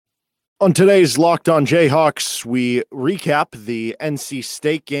On today's Locked On Jayhawks, we recap the NC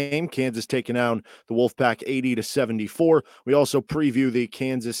State game. Kansas taking down the Wolfpack 80-74. We also preview the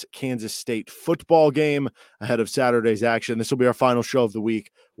Kansas State football game ahead of Saturday's action. This will be our final show of the week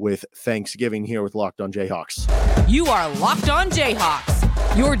with Thanksgiving here with Locked On Jayhawks. You are Locked On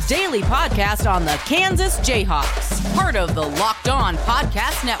Jayhawks, your daily podcast on the Kansas Jayhawks, part of the Locked On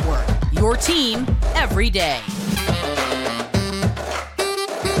Podcast Network, your team every day.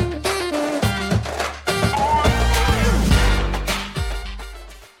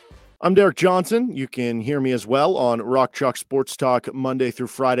 I'm Derek Johnson. You can hear me as well on Rock Chalk Sports Talk Monday through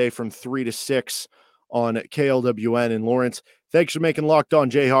Friday from 3 to 6 on KLWN in Lawrence. Thanks for making Locked On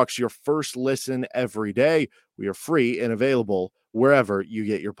Jayhawks your first listen every day. We are free and available wherever you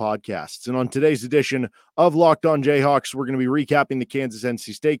get your podcasts. And on today's edition of Locked On Jayhawks, we're going to be recapping the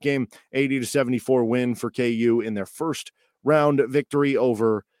Kansas-NC State game, 80-74 win for KU in their first round victory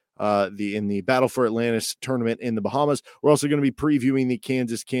over in the Battle for Atlantis tournament in the Bahamas. We're also going to be previewing the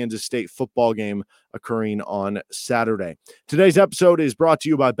Kansas State football game occurring on Saturday. Today's episode is brought to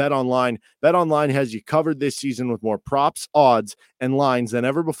you by BetOnline. BetOnline has you covered this season with more props, odds, and lines than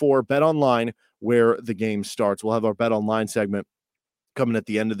ever before. BetOnline, where the game starts. We'll have our BetOnline segment coming at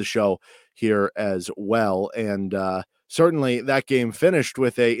the end of the show here as well. And certainly that game finished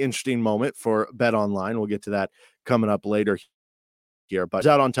with an interesting moment for BetOnline. We'll get to that coming up later here, but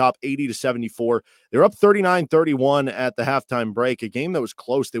out on top 80-74. They're up 39-31 at the halftime break, a game that was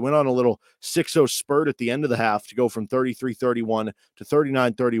close. They went on a little 6-0 spurt at the end of the half to go from 33-31 to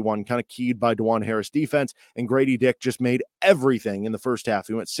 39-31, kind of keyed by DeJuan Harris defense, and Grady Dick just made everything in the first half.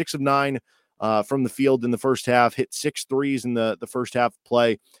 He went 6 of 9 from the field in the first half, hit 6 threes in the first half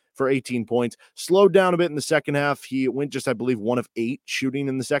play for 18 points, slowed down a bit in the second half. He went just, I believe, 1 of 8 shooting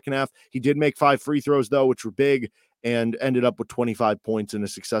in the second half. He did make 5 free throws though, which were big, and ended up with 25 points in a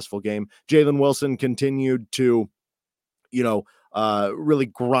successful game. Jalen Wilson continued to, really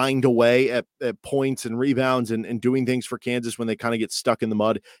grind away at points and rebounds and doing things for Kansas when they kind of get stuck in the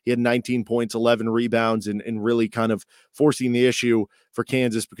mud. He had 19 points, 11 rebounds, and really kind of forcing the issue for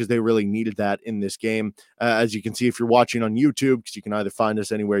Kansas because they really needed that in this game. As you can see, if you're watching on YouTube, because you can either find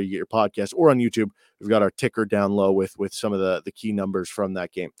us anywhere you get your podcast or on YouTube, we've got our ticker down low with some of the key numbers from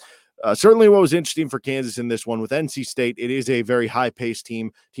that game. Certainly what was interesting for Kansas in this one with NC State, it is a very high-paced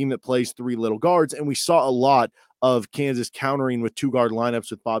team that plays 3 little guards, and we saw a lot of Kansas countering with 2-guard lineups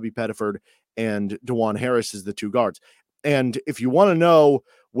with Bobby Pettiford and DeJuan Harris as the 2 guards. And if you want to know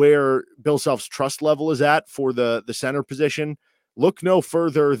where Bill Self's trust level is at for the center position, look no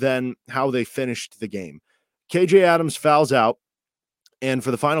further than how they finished the game. KJ Adams fouls out, and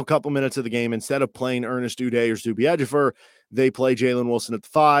for the final couple minutes of the game, instead of playing Ernest Udeh or Zuby Ejiofor, they play Jalen Wilson at the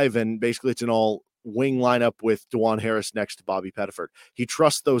 5, and basically it's an all-wing lineup with DeJuan Harris next to Bobby Pettiford. He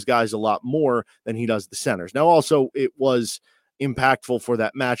trusts those guys a lot more than he does the centers. Now, also, it was impactful for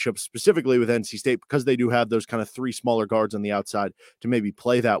that matchup, specifically with NC State, because they do have those kind of 3 smaller guards on the outside to maybe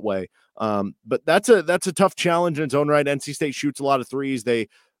play that way. But that's a tough challenge in its own right. NC State shoots a lot of threes. They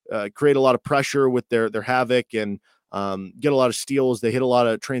create a lot of pressure with their havoc and get a lot of steals. They hit a lot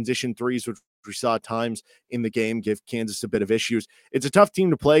of transition threes, which we saw at times in the game give Kansas a bit of issues. It's a tough team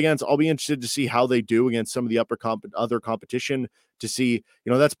to play against. I'll be interested to see how they do against some of the other competition to see,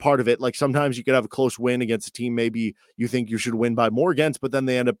 that's part of it. Like sometimes you could have a close win against a team maybe you think you should win by more against, but then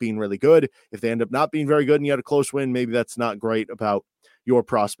they end up being really good. If they end up not being very good and you had a close win, maybe that's not great about your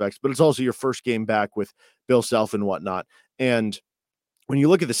prospects, but it's also your first game back with Bill Self and whatnot. And when you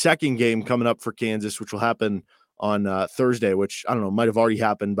look at the second game coming up for Kansas, which will happen on Thursday, which I don't know, might have already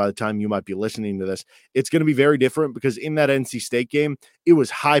happened by the time you might be listening to this. It's going to be very different because in that NC State game, it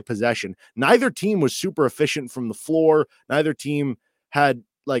was high possession. Neither team was super efficient from the floor. Neither team had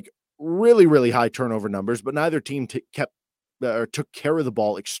like really, really high turnover numbers, but neither team took care of the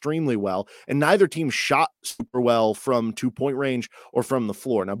ball extremely well, and neither team shot super well from 2-point range or from the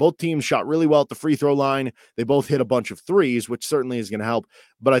floor. Now, both teams shot really well at the free throw line. They both hit a bunch of threes, which certainly is going to help.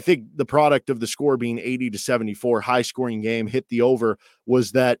 But I think the product of the score being 80-74, high scoring game, hit the over,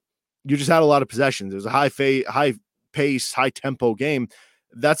 was that you just had a lot of possessions. It was a high pace, high tempo game.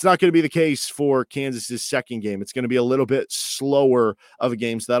 That's not going to be the case for Kansas's second game. It's going to be a little bit slower of a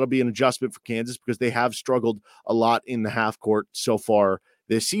game. So that'll be an adjustment for Kansas because they have struggled a lot in the half court so far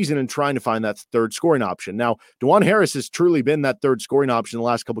this season and trying to find that third scoring option. Now, DeJuan Harris has truly been that third scoring option in the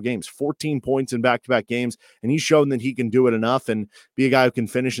last couple of games, 14 points in back-to-back games, and he's shown that he can do it enough and be a guy who can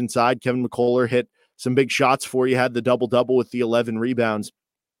finish inside. Kevin McCullough hit some big shots for you, had the double-double with the 11 rebounds.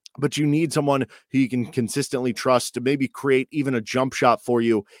 but you need someone who you can consistently trust to maybe create even a jump shot for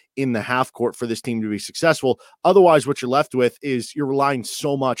you in the half court for this team to be successful. Otherwise, what you're left with is you're relying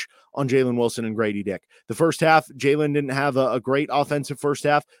so much on Jalen Wilson and Grady Dick. The first half, Jalen didn't have a great offensive first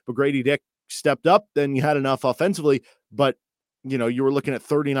half, but Grady Dick stepped up. Then you had enough offensively, but you were looking at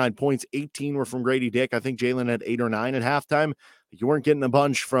 39 points, 18 were from Grady Dick. I think Jalen had 8 or 9 at halftime. You weren't getting a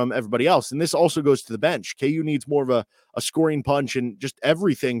bunch from everybody else. And this also goes to the bench. KU needs more of a scoring punch and just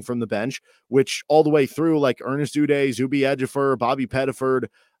everything from the bench, which all the way through, like Ernest Uday, Zuby Ejiofor, Bobby Pettiford,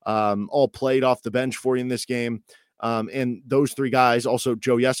 all played off the bench for you in this game. And those 3 guys, also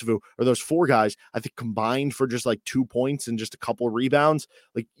Joe Yesufu, or those 4 guys, I think combined for just like 2 points and just a couple of rebounds.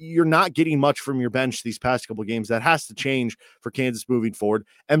 Like, you're not getting much from your bench these past couple of games. That has to change for Kansas moving forward.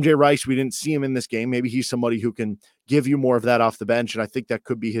 MJ Rice, we didn't see him in this game. Maybe he's somebody who can give you more of that off the bench, and I think that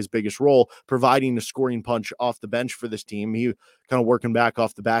could be his biggest role, providing the scoring punch off the bench for this team. He kind of working back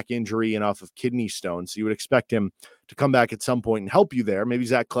off the back injury and off of kidney stones, so you would expect him to come back at some point and help you there. Maybe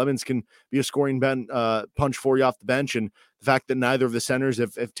Zach Clemens can be a scoring punch for you off the bench, and the fact that neither of the centers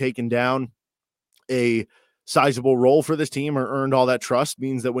have taken down a sizable role for this team or earned all that trust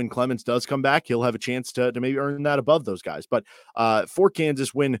means that when Clemens does come back, he'll have a chance to maybe earn that above those guys. But for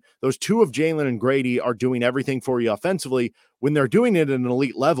Kansas, when those 2 of Jalen and Grady are doing everything for you offensively, when they're doing it at an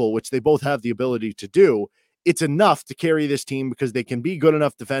elite level, which they both have the ability to do, it's enough to carry this team because they can be good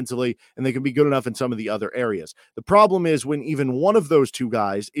enough defensively and they can be good enough in some of the other areas. The problem is when even one of those 2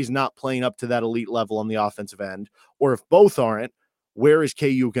 guys is not playing up to that elite level on the offensive end, or if both aren't, where is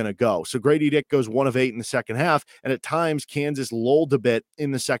KU going to go? So Grady Dick goes 1 of 8 in the second half, and at times Kansas lulled a bit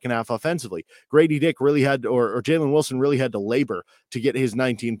in the second half offensively. Grady Dick really had, or Jalen Wilson really had to labor to get his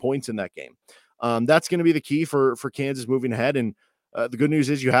 19 points in that game. That's going to be the key for Kansas moving ahead. And the good news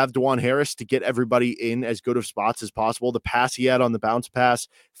is you have DeJuan Harris to get everybody in as good of spots as possible. The pass he had on the bounce pass,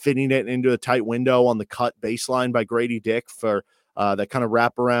 fitting it into a tight window on the cut baseline by Grady Dick for that kind of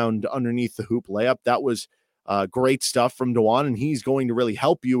wraparound underneath the hoop layup, that was great stuff from DeJuan, and he's going to really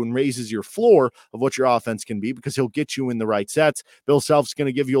help you and raises your floor of what your offense can be because he'll get you in the right sets. Bill Self's going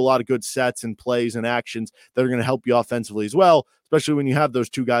to give you a lot of good sets and plays and actions that are going to help you offensively as well, especially when you have those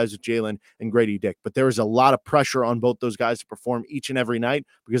 2 guys with Jalen and Grady Dick. But there is a lot of pressure on both those guys to perform each and every night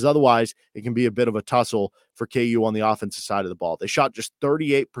because otherwise it can be a bit of a tussle for KU on the offensive side of the ball. They shot just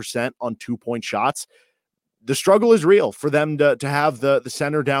 38% on 2-point shots. The struggle is real for them to have the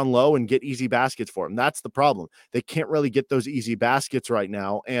center down low and get easy baskets for them. That's the problem. They can't really get those easy baskets right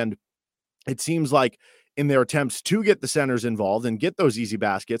now. And it seems like in their attempts to get the centers involved and get those easy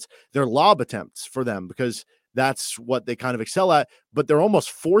baskets, they're lob attempts for them because that's what they kind of excel at, but they're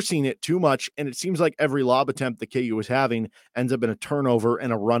almost forcing it too much. And it seems like every lob attempt that KU is having ends up in a turnover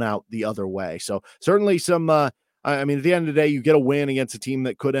and a run out the other way. So certainly some, I mean, at the end of the day, you get a win against a team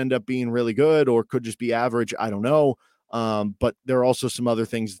that could end up being really good or could just be average. I don't know. But there are also some other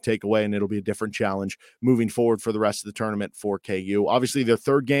things to take away, and it'll be a different challenge moving forward for the rest of the tournament for KU. Obviously, their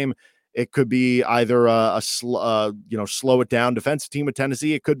third game, it could be either slow it down defensive team with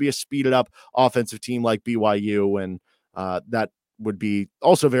Tennessee. It could be a speeded up offensive team like BYU, and that would be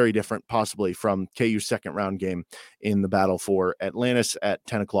also very different possibly from KU's second round game in the battle for Atlantis at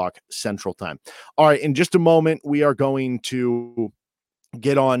 10 o'clock Central Time. All right, in just a moment, we are going to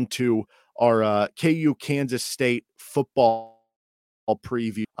get on to our KU Kansas State football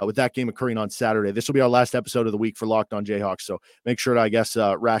preview with that game occurring on Saturday. This will be our last episode of the week for Locked On Jayhawks, so make sure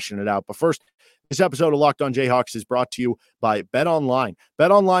to, ration it out. But first, this episode of Locked On Jayhawks is brought to you by BetOnline.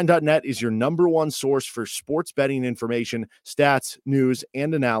 BetOnline.net is your number one source for sports betting information, stats, news,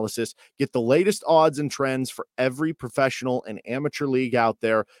 and analysis. Get the latest odds and trends for every professional and amateur league out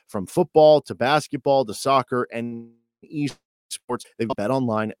there, from football to basketball to soccer and esports. They've got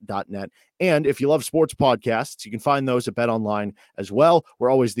betonline.net. And if you love sports podcasts, you can find those at BetOnline as well. We're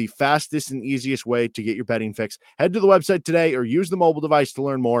always the fastest and easiest way to get your betting fix. Head to the website today or use the mobile device to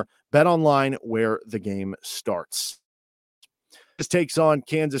learn more. BetOnline, where the game starts. This takes on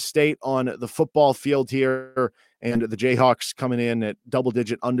Kansas State on the football field here, and the Jayhawks coming in at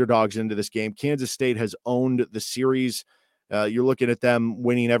double-digit underdogs into this game. Kansas State has owned the series. You're looking at them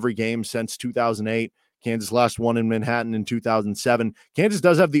winning every game since 2008. Kansas last won in Manhattan in 2007. Kansas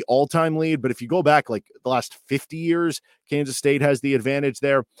does have the all-time lead, but if you go back like the last 50 years, Kansas State has the advantage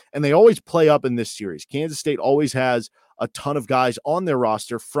there, and they always play up in this series. Kansas State always has a ton of guys on their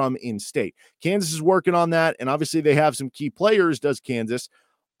roster from in-state. Kansas is working on that, and obviously they have some key players, does Kansas,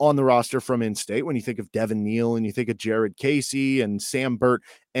 on the roster from in-state. When you think of Devin Neal and you think of Jared Casey and Sam Burt,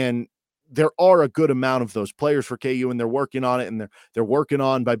 and there are a good amount of those players for KU, and they're working on it, and they're working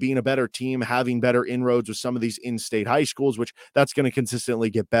on by being a better team, having better inroads with some of these in-state high schools, which that's going to consistently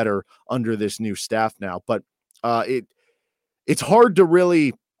get better under this new staff now. But it's hard to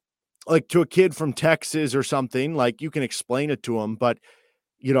really, like, to a kid from Texas or something, like, you can explain it to him, but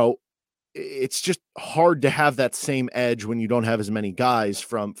it's just hard to have that same edge when you don't have as many guys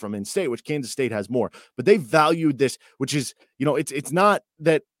from in-state, which Kansas State has more. But they valued this, which is, it's not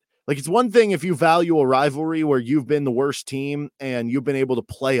that, like, it's one thing if you value a rivalry where you've been the worst team and you've been able to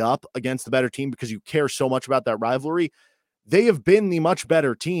play up against the better team because you care so much about that rivalry. They have been the much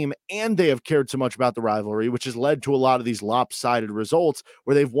better team, and they have cared so much about the rivalry, which has led to a lot of these lopsided results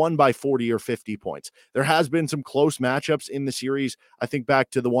where they've won by 40 or 50 points. There has been some close matchups in the series. I think back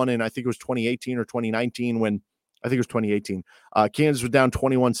to the one in, I think it was 2018 or 2019 when, I think it was 2018. Kansas was down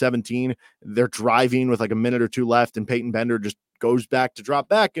 21-17. They're driving with like a minute or two left, and Peyton Bender just goes back to drop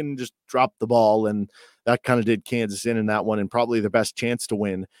back and just drop the ball. And that kind of did Kansas in that one, and probably their best chance to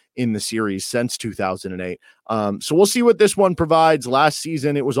win in the series since 2008. So we'll see what this one provides. Last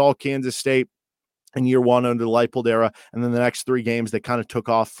season, it was all Kansas State in year one under the Leipold era. And then the next three games, they kind of took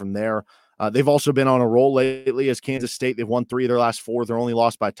off from there. They've also been on a roll lately as Kansas State. They've won 3 of their last 4. They're only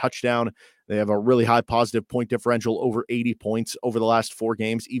lost by a touchdown. They have a really high positive point differential, over 80 points over the last 4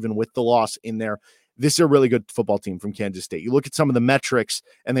 games, even with the loss in there. This is a really good football team from Kansas State. You look at some of the metrics,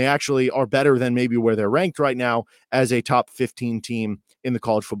 and they actually are better than maybe where they're ranked right now as a top 15 team in the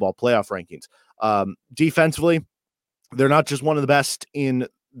college football playoff rankings. Defensively, they're not just one of the best in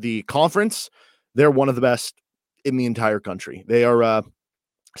the conference. They're one of the best in the entire country. They are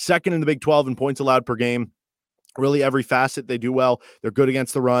second in the Big 12 in points allowed per game. Really every facet they do well. They're good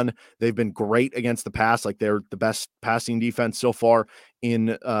against the run. They've been great against the pass. Like, they're the best passing defense so far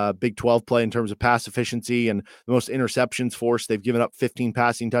in Big 12 play in terms of pass efficiency and the most interceptions forced. They've given up 15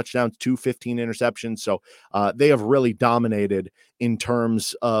 passing touchdowns to 15 interceptions. So they have really dominated in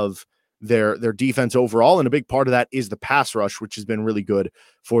terms of their defense overall. And a big part of that is the pass rush, which has been really good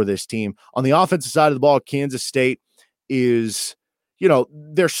for this team. On the offensive side of the ball, Kansas State is,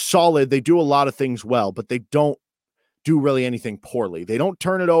 they're solid. They do a lot of things well, but they don't do really anything poorly. They don't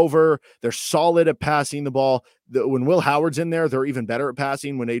turn it over. They're solid at passing the ball. When Will Howard's in there, they're even better at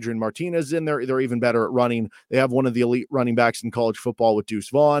passing. When Adrian Martinez is in there, they're even better at running. They have one of the elite running backs in college football with Deuce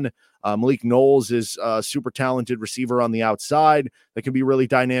Vaughn. Malik Knowles is a super talented receiver on the outside that can be really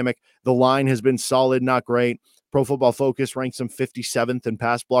dynamic. The line has been solid, not great. Pro Football Focus ranks them 57th in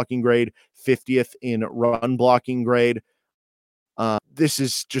pass blocking grade, 50th in run blocking grade. This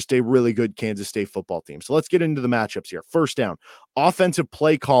is just a really good Kansas State football team. So let's get into the matchups here. First down, offensive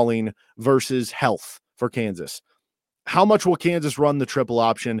play calling versus health for Kansas. How much will Kansas run the triple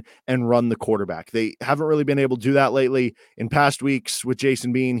option and run the quarterback? They haven't really been able to do that lately. In past weeks with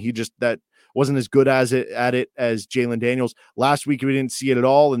Jason Bean, that wasn't as good at it as Jalen Daniels. Last week, we didn't see it at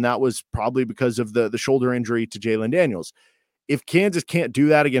all, and that was probably because of the shoulder injury to Jalen Daniels. If Kansas can't do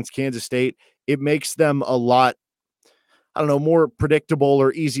that against Kansas State, it makes them a lot, more predictable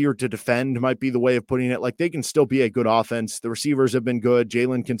or easier to defend might be the way of putting it. Like, they can still be a good offense. The receivers have been good.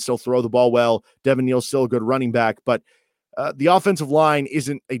 Jalen can still throw the ball well. Devin Neal's still a good running back, but the offensive line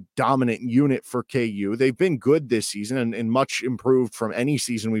isn't a dominant unit for KU. They've been good this season and much improved from any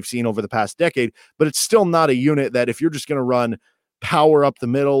season we've seen over the past decade, but it's still not a unit that if you're just going to run power up the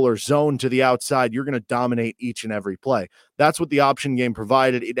middle or zone to the outside, you're going to dominate each and every play. That's what the option game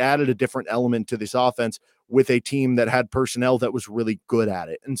provided. It added a different element to this offense with a team that had personnel that was really good at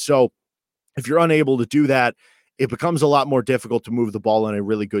it. And so if you're unable to do that, it becomes a lot more difficult to move the ball in a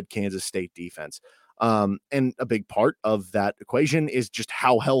really good Kansas State defense. And a big part of that equation is just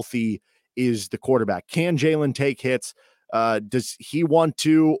how healthy is the quarterback. Can Jalen take hits? Does he want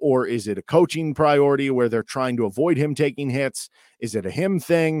to, or is it a coaching priority where they're trying to avoid him taking hits? Is it a him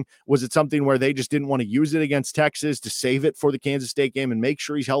thing? Was it something where they just didn't want to use it against Texas to save it for the Kansas State game and make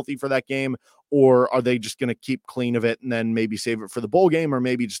sure he's healthy for that game? Or are they just going to keep clean of it and then maybe save it for the bowl game, or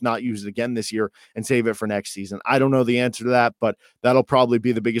maybe just not use it again this year and save it for next season? I don't know the answer to that, but that'll probably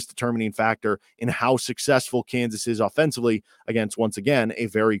be the biggest determining factor in how successful Kansas is offensively against, once again, a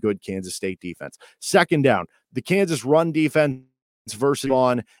very good Kansas State defense. Second down, the Kansas run defense versus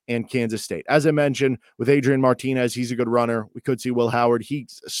Vaughn and Kansas State. As I mentioned, with Adrian Martinez, he's a good runner. We could see Will Howard.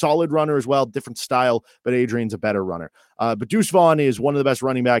 He's a solid runner as well, different style, but Adrian's a better runner. But Deuce Vaughn is one of the best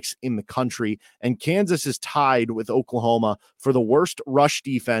running backs in the country, and Kansas is tied with Oklahoma for the worst rush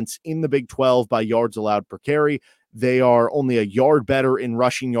defense in the Big 12 by yards allowed per carry. They are only a yard better in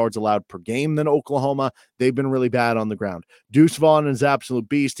rushing yards allowed per game than Oklahoma. They've been really bad on the ground. Deuce Vaughn is an absolute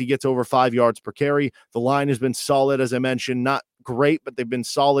beast. He gets over 5 yards per carry. The line has been solid, as I mentioned, not great, but they've been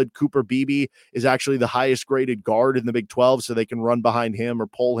solid. Cooper Beebe is actually the highest graded guard in the Big 12, so they can run behind him or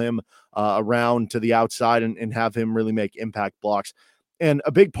pull him around to the outside and have him really make impact blocks. And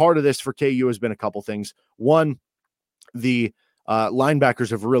a big part of this for KU has been a couple things. One, the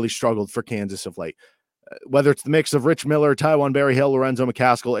linebackers have really struggled for Kansas of late. Whether it's the mix of Rich Miller, Taiwan Berryhill, Lorenzo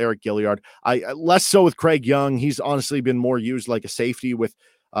McCaskill, Eric Gilliard. I less so with Craig Young. He's honestly been more used like a safety with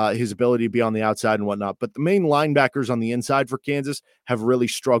his ability to be on the outside and whatnot. But the main linebackers on the inside for Kansas have really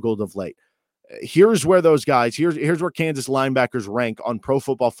struggled of late. Here's where those guys, here's where Kansas linebackers rank on Pro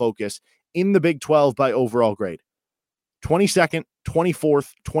Football Focus in the Big 12 by overall grade. 22nd,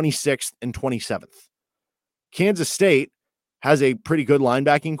 24th, 26th, and 27th. Kansas State has a pretty good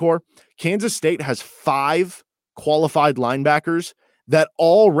linebacking core. Kansas State has 5 qualified linebackers that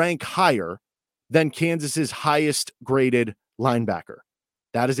all rank higher than Kansas's highest graded linebacker.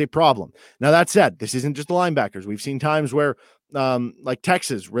 That is a problem. Now, that said, this isn't just the linebackers. We've seen times where like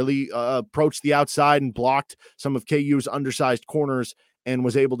Texas really approached the outside and blocked some of KU's undersized corners and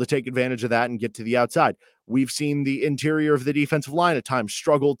was able to take advantage of that and get to the outside. We've seen the interior of the defensive line at times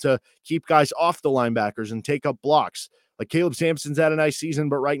struggle to keep guys off the linebackers and take up blocks. Like Caleb Sampson's had a nice season,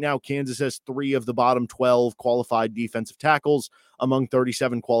 but right now Kansas has 3 of the bottom 12 qualified defensive tackles among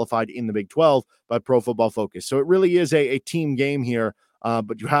 37 qualified in the Big 12 by Pro Football Focus. So it really is a team game here,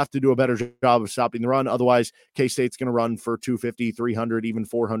 but you have to do a better job of stopping the run. Otherwise, K-State's going to run for 250, 300, even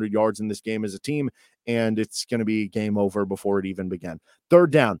 400 yards in this game as a team, and it's going to be game over before it even began.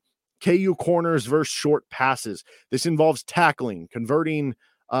 Third down, KU corners versus short passes. This involves tackling, converting,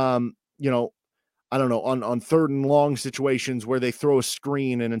 on third and long situations where they throw a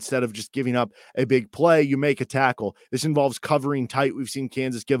screen and instead of just giving up a big play, you make a tackle. This involves covering tight. We've seen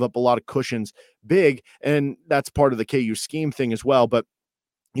Kansas give up a lot of cushions big, and that's part of the KU scheme thing as well. But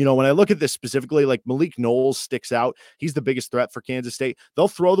when I look at this specifically, like Malik Knowles sticks out. He's the biggest threat for Kansas State. They'll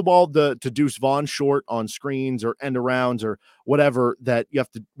throw the ball to Deuce Vaughn short on screens or end arounds or whatever that you have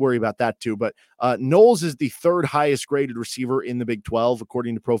to worry about that too. But Knowles is the 3rd highest graded receiver in the Big 12,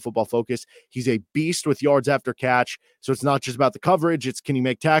 according to Pro Football Focus. He's a beast with yards after catch. So it's not just about the coverage. It's can you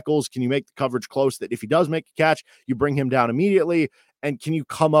make tackles? Can you make the coverage close that if he does make a catch, you bring him down immediately? And can you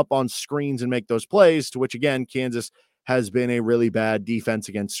come up on screens and make those plays? To which, again, Kansas has been a really bad defense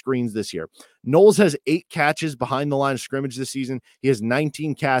against screens this year. Knowles has 8 catches behind the line of scrimmage this season. He has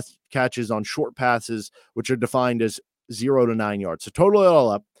 19 catches on short passes, which are defined as 0 to 9 yards. So total it all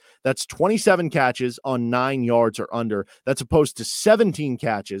up, that's 27 catches on 9 yards or under. That's opposed to 17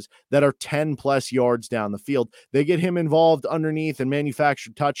 catches that are 10 plus yards down the field. They get him involved underneath and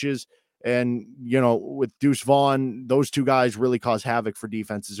manufactured touches. And, with Deuce Vaughn, those 2 guys really cause havoc for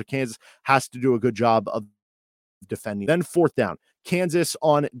defenses. So Kansas has to do a good job of defending. Then 4th down, Kansas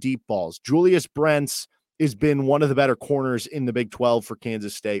on deep balls. Julius Brents has been one of the better corners in the Big 12 for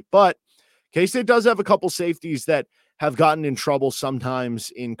Kansas State, but K-State does have a couple safeties that have gotten in trouble sometimes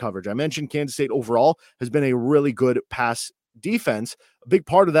in coverage. I mentioned Kansas State overall has been a really good pass defense. A big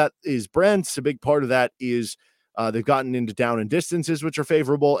part of that is Brents. A big part of that is they've gotten into down and distances, which are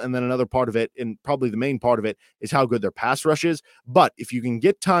favorable. And then another part of it, and probably the main part of it, is how good their pass rush is. But if you can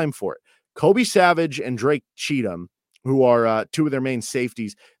get time for it, Kobe Savage and Drake Cheatham, who are 2 of their main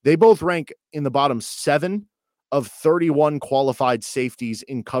safeties, they both rank in the bottom 7 of 31 qualified safeties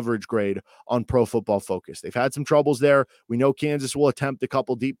in coverage grade on Pro Football Focus. They've had some troubles there. We know Kansas will attempt a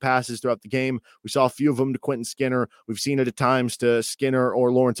couple deep passes throughout the game. We saw a few of them to Quentin Skinner. We've seen it at times to Skinner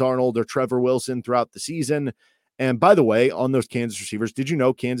or Lawrence Arnold or Trevor Wilson throughout the season. And by the way, on those Kansas receivers, did you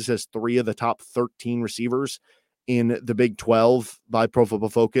know Kansas has 3 of the top 13 receivers in the Big 12 by Pro Football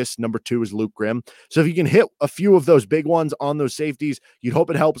Focus? Number 2 is Luke Grimm. So if you can hit a few of those big ones on those safeties, you'd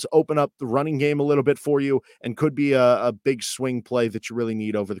hope it helps open up the running game a little bit for you and could be a big swing play that you really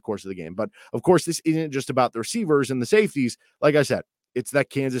need over the course of the game. But of course, this isn't just about the receivers and the safeties. Like I said, it's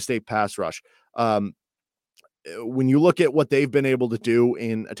that Kansas State pass rush. When you look at what they've been able to do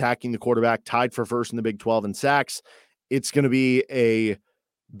in attacking the quarterback, tied for first in the Big 12 in sacks, it's going to be a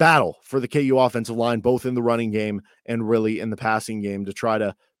battle for the KU offensive line, both in the running game and really in the passing game, to try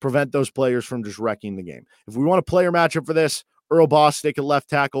to prevent those players from just wrecking the game. If we want a player matchup for this, Earl Bostic at left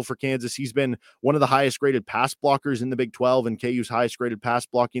tackle for Kansas. He's been one of the highest graded pass blockers in the Big 12 and KU's highest graded pass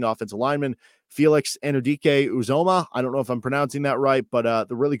blocking offensive lineman. Felix Enudike Uzoma, I don't know if I'm pronouncing that right, but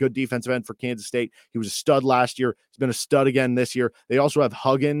the really good defensive end for Kansas State. He was a stud last year. He's been a stud again this year. They also have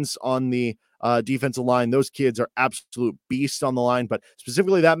Huggins on the defensive line. Those kids are absolute beasts on the line, but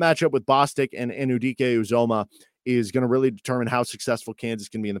specifically that matchup with Bostic and Enudike Uzoma is going to really determine how successful Kansas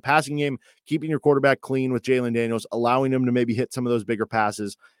can be in the passing game, keeping your quarterback clean with Jalen Daniels, allowing him to maybe hit some of those bigger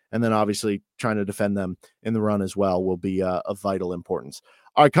passes. And then obviously trying to defend them in the run as well will be of vital importance.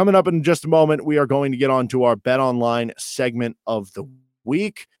 All right, coming up in just a moment, we are going to get on to our Bet Online segment of the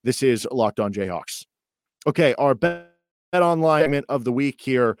week. This is Locked On Jayhawks. Okay, our Bet Online segment of the week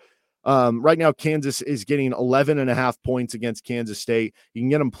here. Right now, Kansas is getting 11.5 points against Kansas State. You can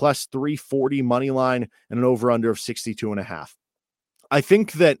get them plus 340 money line and an over-under of 62.5. I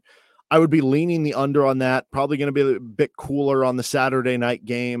think that I would be leaning the under on that. Probably going to be a bit cooler on the Saturday night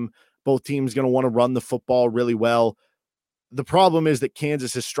game. Both teams going to want to run the football really well. The problem is that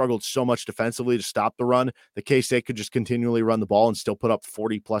Kansas has struggled so much defensively to stop the run that K-State could just continually run the ball and still put up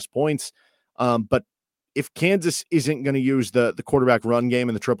 40-plus points. But if Kansas isn't going to use the quarterback run game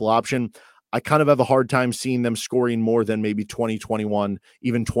and the triple option, I kind of have a hard time seeing them scoring more than maybe 20, 21,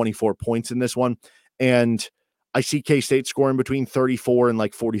 even 24 points in this one. And I see K-State scoring between 34 and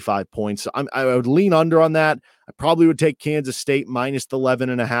like 45 points. So I would lean under on that. I probably would take Kansas State minus the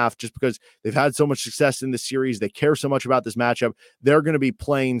 11.5 just because they've had so much success in this series. They care so much about this matchup. They're going to be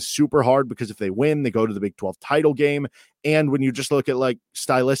playing super hard because if they win, they go to the Big 12 title game. And when you just look at like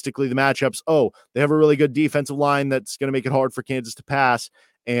stylistically the matchups, they have a really good defensive line that's going to make it hard for Kansas to pass.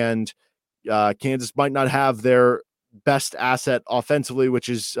 And Kansas might not have their best asset offensively, which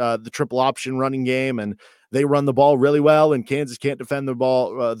is the triple option running game, and they run the ball really well, and Kansas can't defend the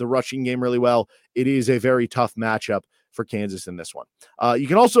ball, the rushing game really well. It is a very tough matchup for Kansas in this one. You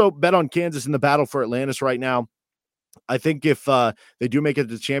can also bet on Kansas in the battle for Atlantis right now. I think if they do make it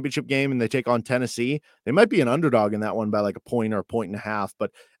to the championship game and they take on Tennessee, they might be an underdog in that one by like a point or a point and a half.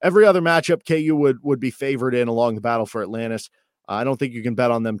 But every other matchup, KU would be favored in along the battle for Atlantis. I don't think you can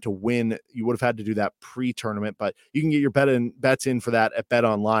bet on them to win. You would have had to do that pre-tournament, but you can get your bets in for that at Bet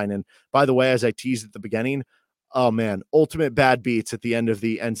Online. And by the way, as I teased at the beginning, oh man, ultimate bad beats at the end of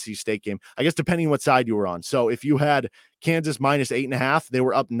the NC State game. I guess depending what side you were on. So if you had Kansas minus 8.5, they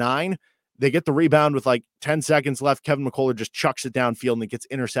were up 9. They get the rebound with like 10 seconds left. Kevin McCullough just chucks it downfield and it gets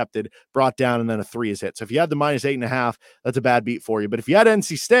intercepted, brought down, and then a 3 is hit. So if you had the minus 8.5, that's a bad beat for you. But if you had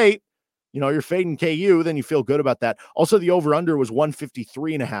NC State, you're fading KU, then you feel good about that. Also, the over-under was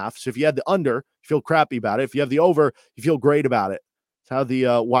 153.5. So if you had the under, you feel crappy about it. If you have the over, you feel great about it. It's how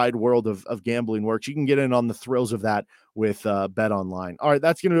the wide world of gambling works. You can get in on the thrills of that with Bet Online. All right,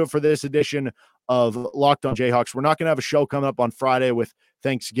 that's going to do it for this edition of Locked On Jayhawks. We're not going to have a show coming up on Friday with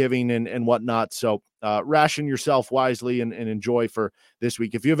Thanksgiving and whatnot. So ration yourself wisely and enjoy for this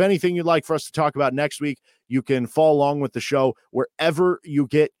week. If you have anything you'd like for us to talk about next week, you can follow along with the show wherever you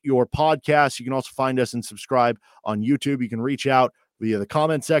get your podcasts. You can also find us and subscribe on YouTube. You can reach out via the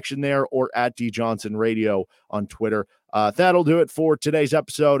comment section there or at D Johnson Radio on Twitter. That'll do it for today's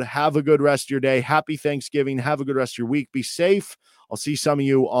episode. Have a good rest of your day. Happy Thanksgiving. Have a good rest of your week. Be safe. I'll see some of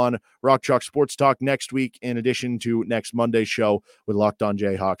you on Rock Chalk Sports Talk next week, in addition to next Monday's show with Locked On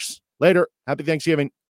Jayhawks. Later. Happy Thanksgiving.